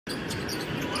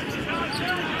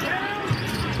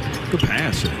Good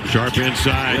pass. Sharp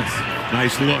inside. Yes.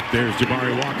 Nice look. There's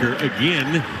Jabari Walker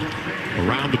again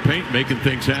around the paint, making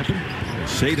things happen.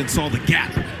 Shaden saw the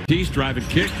gap. Tease driving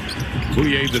kick.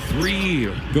 Bouye the three.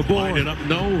 Good board. Line it up.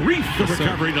 No. Reef the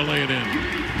recovery to lay it in.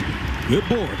 Good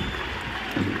board.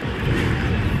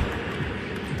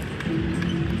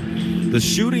 The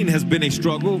shooting has been a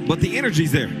struggle, but the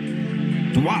energy's there.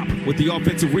 Drop with the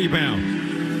offensive rebound.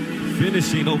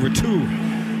 Finishing over 2.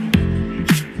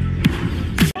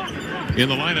 In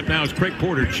the lineup now is Craig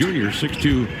Porter Jr.,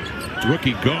 6'2"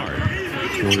 rookie guard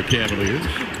for the Cavaliers.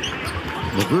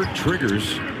 LeVert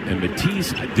triggers, and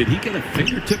Matisse, did he get a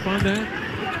fingertip on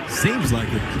that? Seems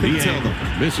like it. Couldn't tell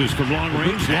though. Misses from long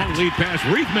range, long lead pass.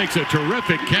 Reef makes a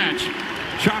terrific catch.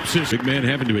 Chops his big man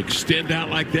having to extend out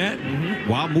like that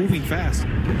while moving fast.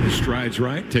 His strides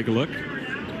right. Take a look.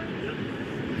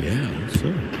 Yeah,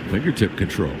 sir. Fingertip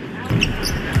control.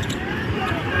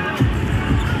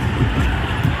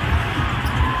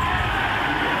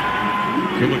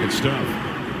 Good looking stuff.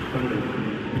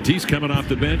 Matisse coming off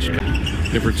the bench.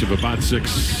 Difference of about 6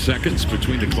 seconds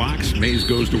between the clocks. Mays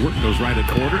goes to work, goes right at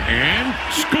Porter, and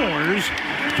scores.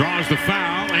 Draws the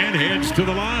foul and heads to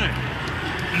the line.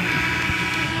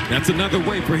 That's another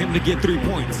way for him to get 3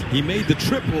 points. He made the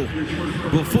triple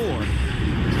before.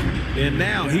 And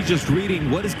now he's just reading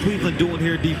what is Cleveland doing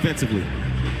here defensively.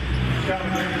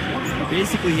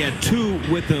 Basically, he had 2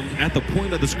 with him at the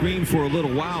point of the screen for a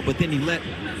little while, but then he let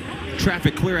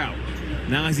traffic clear out.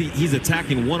 Now he's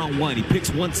attacking one-on-one. He picks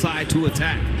one side to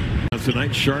attack.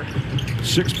 Tonight, Sharp,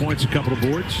 6 points, a couple of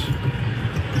boards.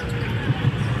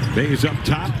 Mays up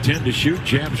top, 10 to shoot,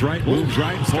 jabs right, moves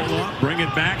right, pull up, bring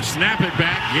it back, snap it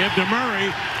back, give to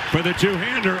Murray for the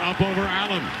two-hander up over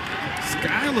Allen.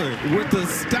 Skyler with the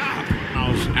stop.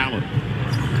 How's Allen?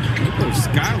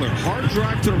 Skyler, hard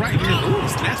drive to the right. Ooh,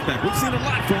 snatch back. We've seen a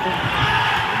lot from him.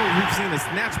 I don't know if we've seen a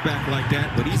snatch back like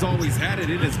that, but he's always had it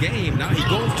in his game. Now he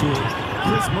goes to it.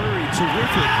 Chris Murray,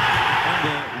 terrific on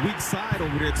the weak side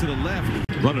over there to the left.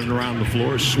 Running around the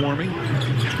floor, swarming.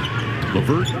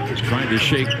 LeVert trying to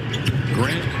shake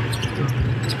Grant.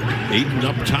 Ayton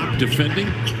up top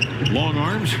defending. Long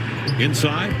arms.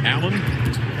 Inside. Allen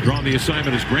drawing the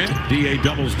assignment as Grant. DA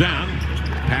doubles down.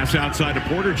 Pass outside to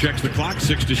Porter. Checks the clock.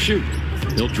 6 to shoot.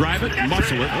 He'll drive it.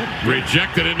 Muscle it.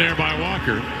 Rejected in there by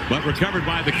Walker. But recovered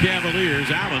by the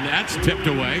Cavaliers. Allen, that's tipped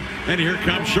away. And here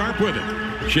comes Sharp with it.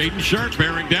 Shaden Sharp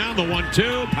bearing down the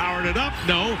 1-2. Powered it up.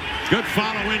 No. Good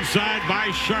follow inside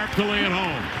by Sharp to lay it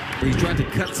home. He's tried to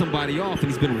cut somebody off,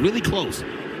 and he's been really close,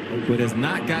 but has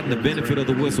not gotten the benefit of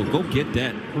the whistle. Go get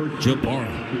that.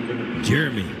 Jabari,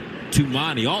 Jeremy,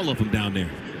 Tumani, all of them down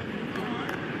there.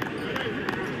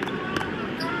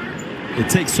 It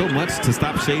takes so much to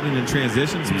stop Shaden in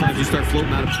transition. Sometimes you start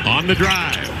floating out of... On the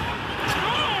drive.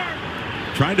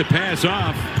 Trying to pass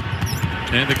off.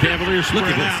 And the Cavaliers spread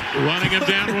out. Running him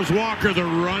down was Walker. The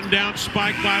rundown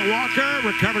spike by Walker.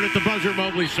 Recovered at the buzzer.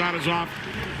 Mobley's shot is off.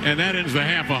 And that ends the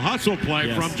half. A hustle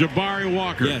play from Jabari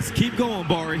Walker. Yes, keep going,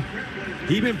 Bari.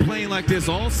 He's been playing like this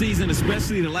all season,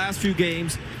 especially the last few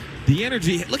games. The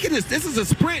energy. Look at this. This is a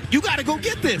sprint. You got to go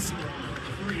get this.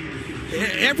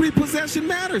 Every possession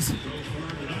matters.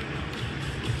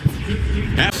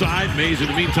 Outside, Mays in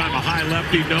the meantime, a high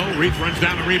lefty, no. Reef runs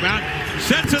down a rebound,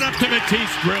 sets it up to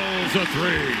Matisse, drills a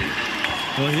 3.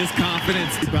 Well, his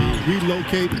confidence.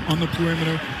 Relocate on the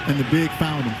perimeter, and the big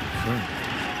found him.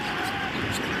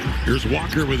 Here's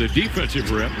Walker with a defensive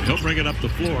rip. He'll bring it up the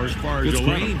floor as far as you'll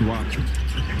let him.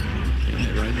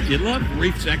 Yeah, right. You love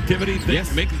Reef's activity,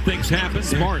 making things happen.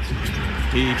 Smart.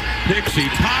 He picks, he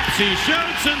pops, he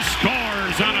shoots, and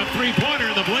scores on a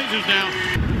 3-pointer. The Blazers now.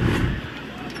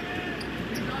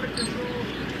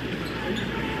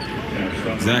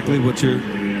 Exactly what you're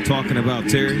talking about,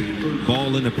 Terry.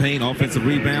 Ball in the paint, offensive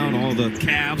rebound. All the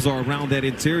Cavs are around that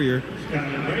interior.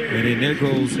 And then there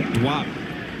goes Dwap,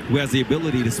 who has the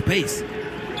ability to space,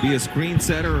 be a screen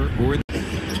setter or in.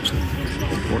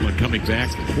 Portland coming back,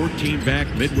 14 back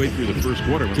midway through the first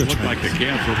quarter. When it looked like the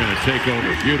Cavs were going to take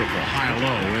over. Beautiful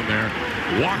high-low in there.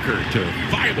 Walker to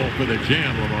Bible for the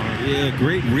jam, Lamar. Yeah,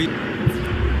 great read.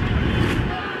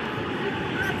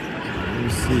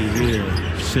 Let's see here.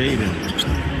 Shaden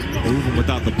moving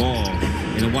without the ball.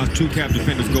 And then watch 2 Cav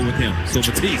defenders go with him. So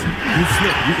Matisse, you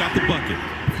slip. You got the bucket.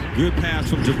 Good pass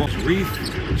from Jabari.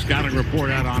 Reef, scouting report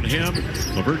out on him.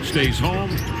 LeVert stays home.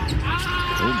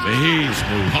 Oh, Mays,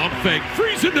 pump fake,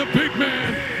 freezing the big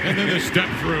man, and then the step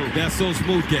through. That's so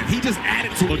smooth, Gav. He just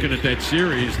added to looking at that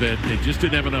series that they just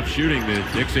didn't have enough shooting.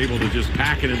 That Nick's able to just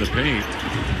pack it in the paint.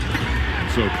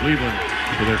 So Cleveland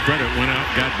to their credit, went out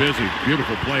and got busy.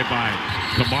 Beautiful play by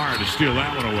Kamara to steal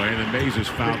that one away, and then Mays is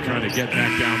fouled trying to get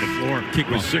back down the floor. Kick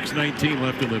with off. 6:19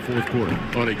 left in the fourth quarter.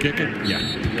 Oh, they kick it? Yeah.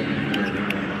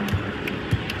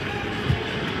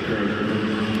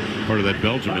 Part of that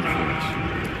Belgium influence.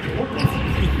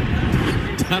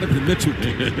 Donovan Mitchell.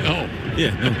 Oh.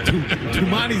 Yeah. No,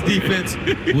 Tumani's defense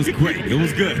was great. It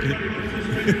was good.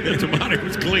 Tumani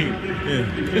was clean. Yeah.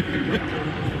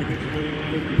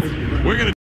 We're going to